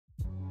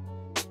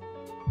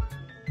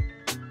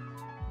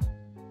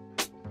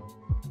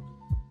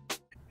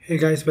Hey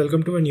guys,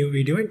 welcome to a new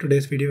video. In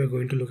today's video we're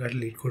going to look at a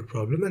Leetcode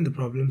problem, and the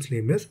problem's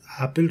name is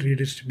apple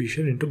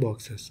redistribution into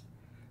boxes.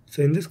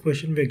 So in this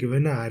question we are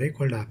given an array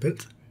called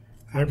apples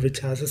and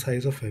which has a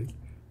size of n.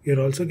 We are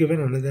also given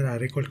another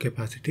array called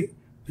capacity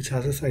which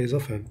has a size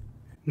of n.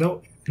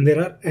 Now there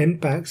are n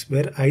packs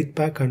where ith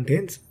pack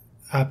contains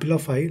apple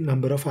of I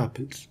number of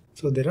apples.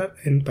 So there are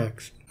n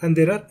packs and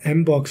there are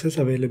m boxes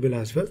available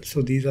as well.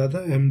 So these are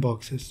the m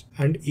boxes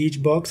and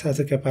each box has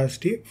a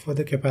capacity for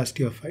the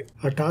capacity of I.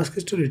 Our task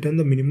is to return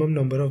the minimum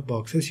number of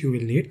boxes you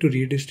will need to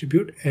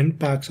redistribute n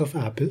packs of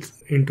apples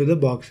into the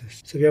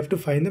boxes. So we have to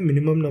find the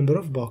minimum number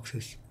of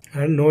boxes.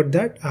 And note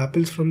that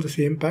apples from the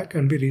same pack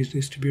can be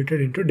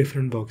redistributed into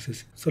different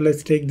boxes. So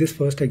let's take this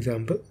first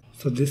example.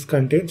 So this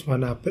contains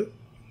 1 apple,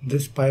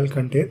 this pile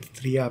contains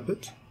 3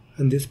 apples,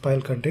 and this pile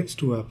contains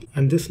 2 apples.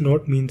 And this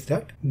note means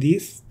that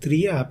these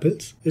 3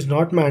 apples is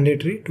not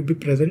mandatory to be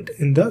present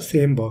in the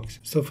same box.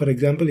 So for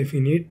example, if you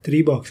need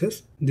 3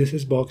 boxes, this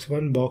is box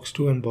 1, box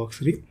 2 and box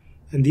 3.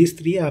 And these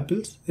 3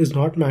 apples is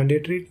not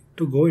mandatory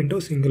to go into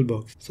a single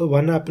box. So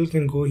 1 apple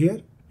can go here,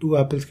 2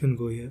 apples can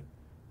go here.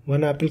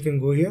 1 apple can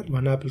go here,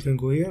 1 apple can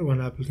go here,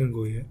 1 apple can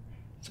go here.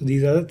 So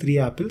these are the 3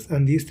 apples,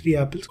 and these 3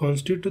 apples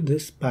constitute to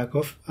this pack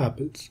of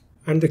apples.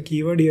 And the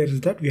keyword here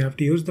is that we have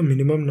to use the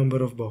minimum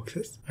number of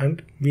boxes,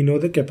 and we know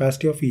the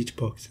capacity of each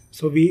box.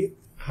 So we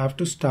have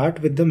to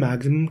start with the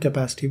maximum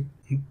capacity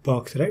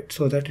box, right?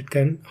 So that it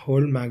can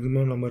hold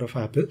maximum number of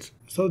apples.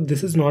 So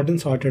this is not in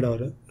sorted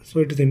order. So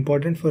it is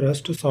important for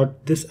us to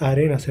sort this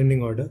array in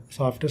ascending order.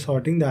 So after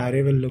sorting, the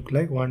array will look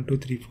like 1, 2,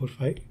 3, 4,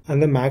 5.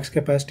 And the max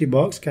capacity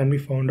box can be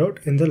found out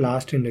in the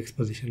last index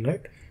position,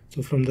 right?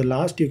 So from the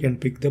last you can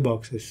pick the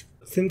boxes.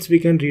 Since we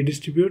can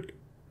redistribute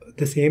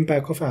the same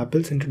pack of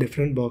apples into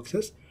different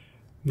boxes,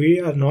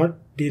 we are not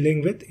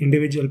dealing with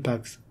individual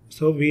packs.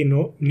 So we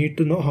need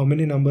to know how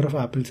many number of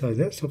apples are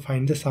there. So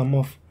find the sum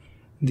of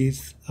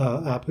these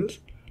apples.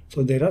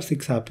 So there are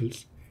 6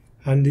 apples,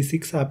 and the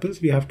 6 apples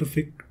we have to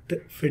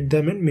fit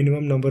them in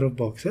minimum number of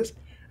boxes,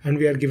 and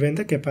we are given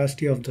the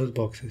capacity of those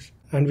boxes.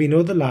 And we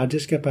know the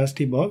largest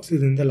capacity box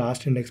is in the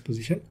last index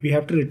position. We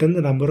have to return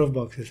the number of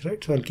boxes,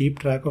 right? So I'll keep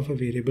track of a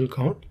variable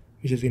count,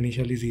 which is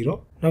initially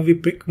 0. Now we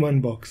pick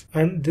one box,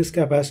 and this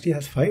capacity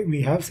has 5.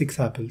 We have 6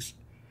 apples.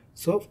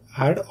 So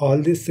add all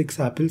these 6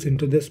 apples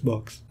into this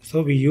box.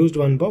 So we used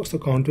one box, so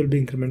count will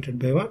be incremented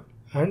by 1,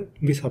 and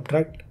we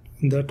subtract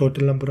the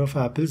total number of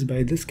apples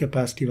by this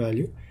capacity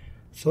value.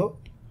 So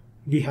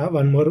we have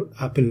one more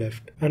apple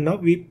left. And now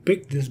we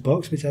pick this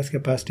box which has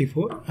capacity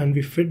 4, and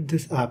we fit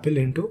this apple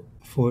into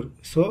 4.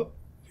 So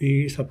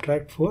we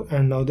subtract 4,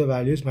 and now the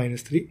value is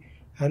 -3.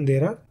 And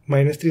there are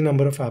 -3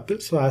 number of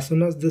apples. So as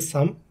soon as the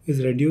sum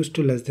is reduced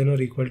to less than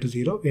or equal to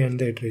 0, we end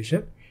the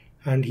iteration.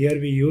 And here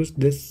we use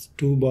this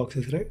 2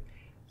 boxes, right?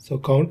 So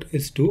count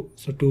is 2.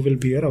 So 2 will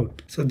be your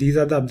output. So these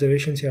are the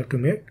observations you have to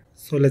make.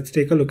 So let's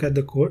take a look at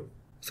the code.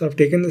 So I've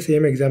taken the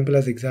same example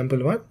as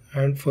example 1.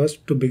 And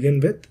first, to begin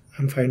with,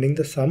 I'm finding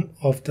the sum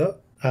of the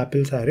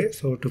apples array.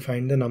 So to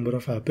find the number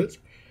of apples,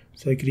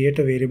 so I create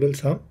a variable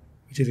sum,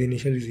 which is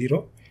initially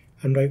 0.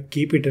 And I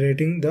keep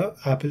iterating the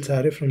apples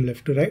array from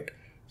left to right.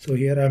 So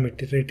here I'm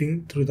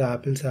iterating through the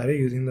apples array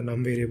using the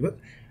num variable,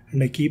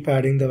 and I keep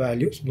adding the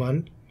values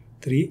 1,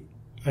 3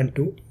 and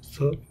 2.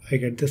 So I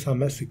get the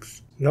sum as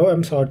 6. Now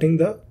I'm sorting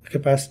the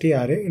capacity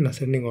array in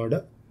ascending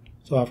order.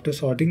 So after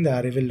sorting, the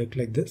array will look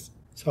like this.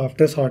 So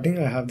after sorting,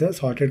 I have the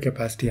sorted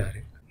capacity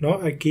array.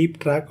 Now I keep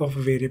track of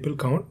a variable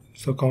count.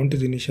 So count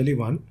is initially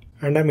 1,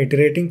 and I'm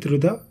iterating through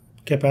the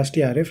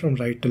capacity array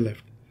from right to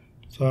left.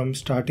 So I'm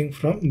starting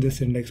from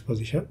this index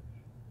position.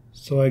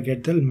 So I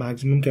get the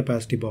maximum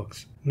capacity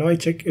box. Now I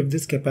check if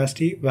this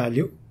capacity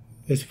value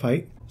is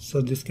 5.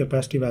 So this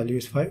capacity value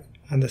is 5,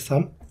 and the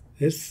sum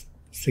is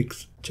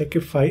 6. Check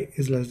if 5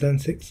 is less than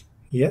 6.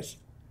 Yes.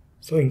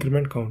 So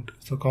increment count.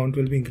 So count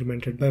will be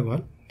incremented by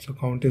 1. So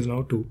count is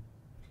now 2.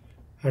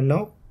 And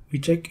now we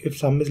check if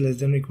sum is less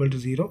than or equal to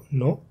 0.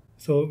 No.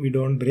 So we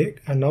don't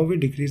break, and now we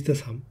decrease the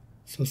sum.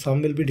 So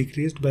sum will be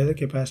decreased by the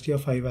capacity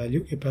of 5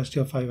 value. Capacity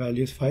of 5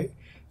 value is 5.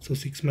 So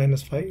 6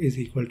 minus 5 is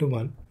equal to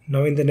 1.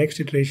 Now in the next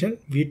iteration,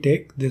 we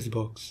take this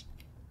box.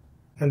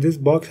 And this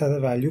box has a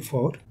value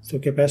 4. So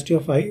capacity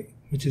of I,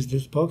 which is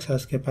this box,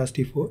 has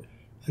capacity 4.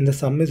 And the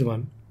sum is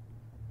 1.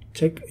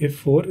 Check if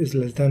 4 is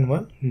less than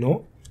 1.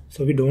 No.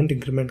 So we don't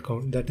increment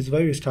count. That is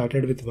why we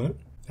started with 1.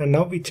 And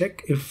now we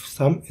check if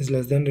sum is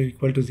less than or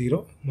equal to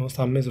 0. No,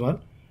 sum is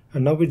 1.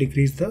 And now we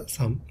decrease the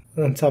sum.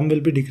 And sum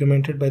will be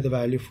decremented by the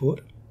value 4.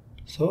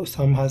 So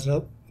sum has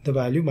the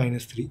value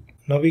 -3.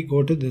 Now we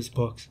go to this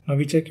box. Now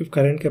we check if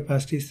current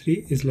capacity is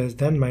 3 is less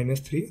than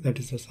 -3. That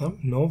is the sum.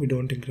 No, we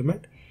don't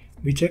increment.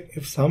 We check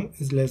if sum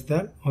is less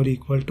than or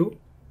equal to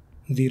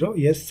 0.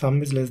 Yes,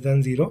 sum is less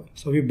than 0.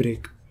 So we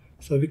break.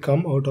 So we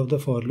come out of the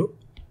for loop,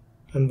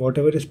 and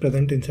whatever is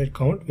present inside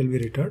count will be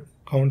returned.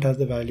 Count has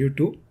the value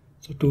 2.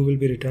 So 2 will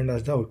be returned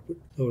as the output.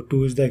 So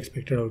 2 is the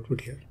expected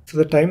output here. So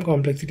the time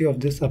complexity of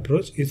this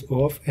approach is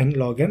O of n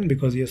log n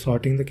because we are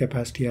sorting the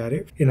capacity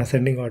array in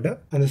ascending order,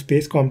 and the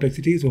space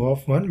complexity is O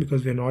of 1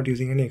 because we are not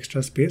using any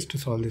extra space to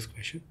solve this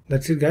question.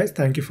 That's it guys.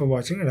 Thank you for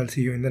watching, and I'll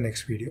see you in the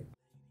next video.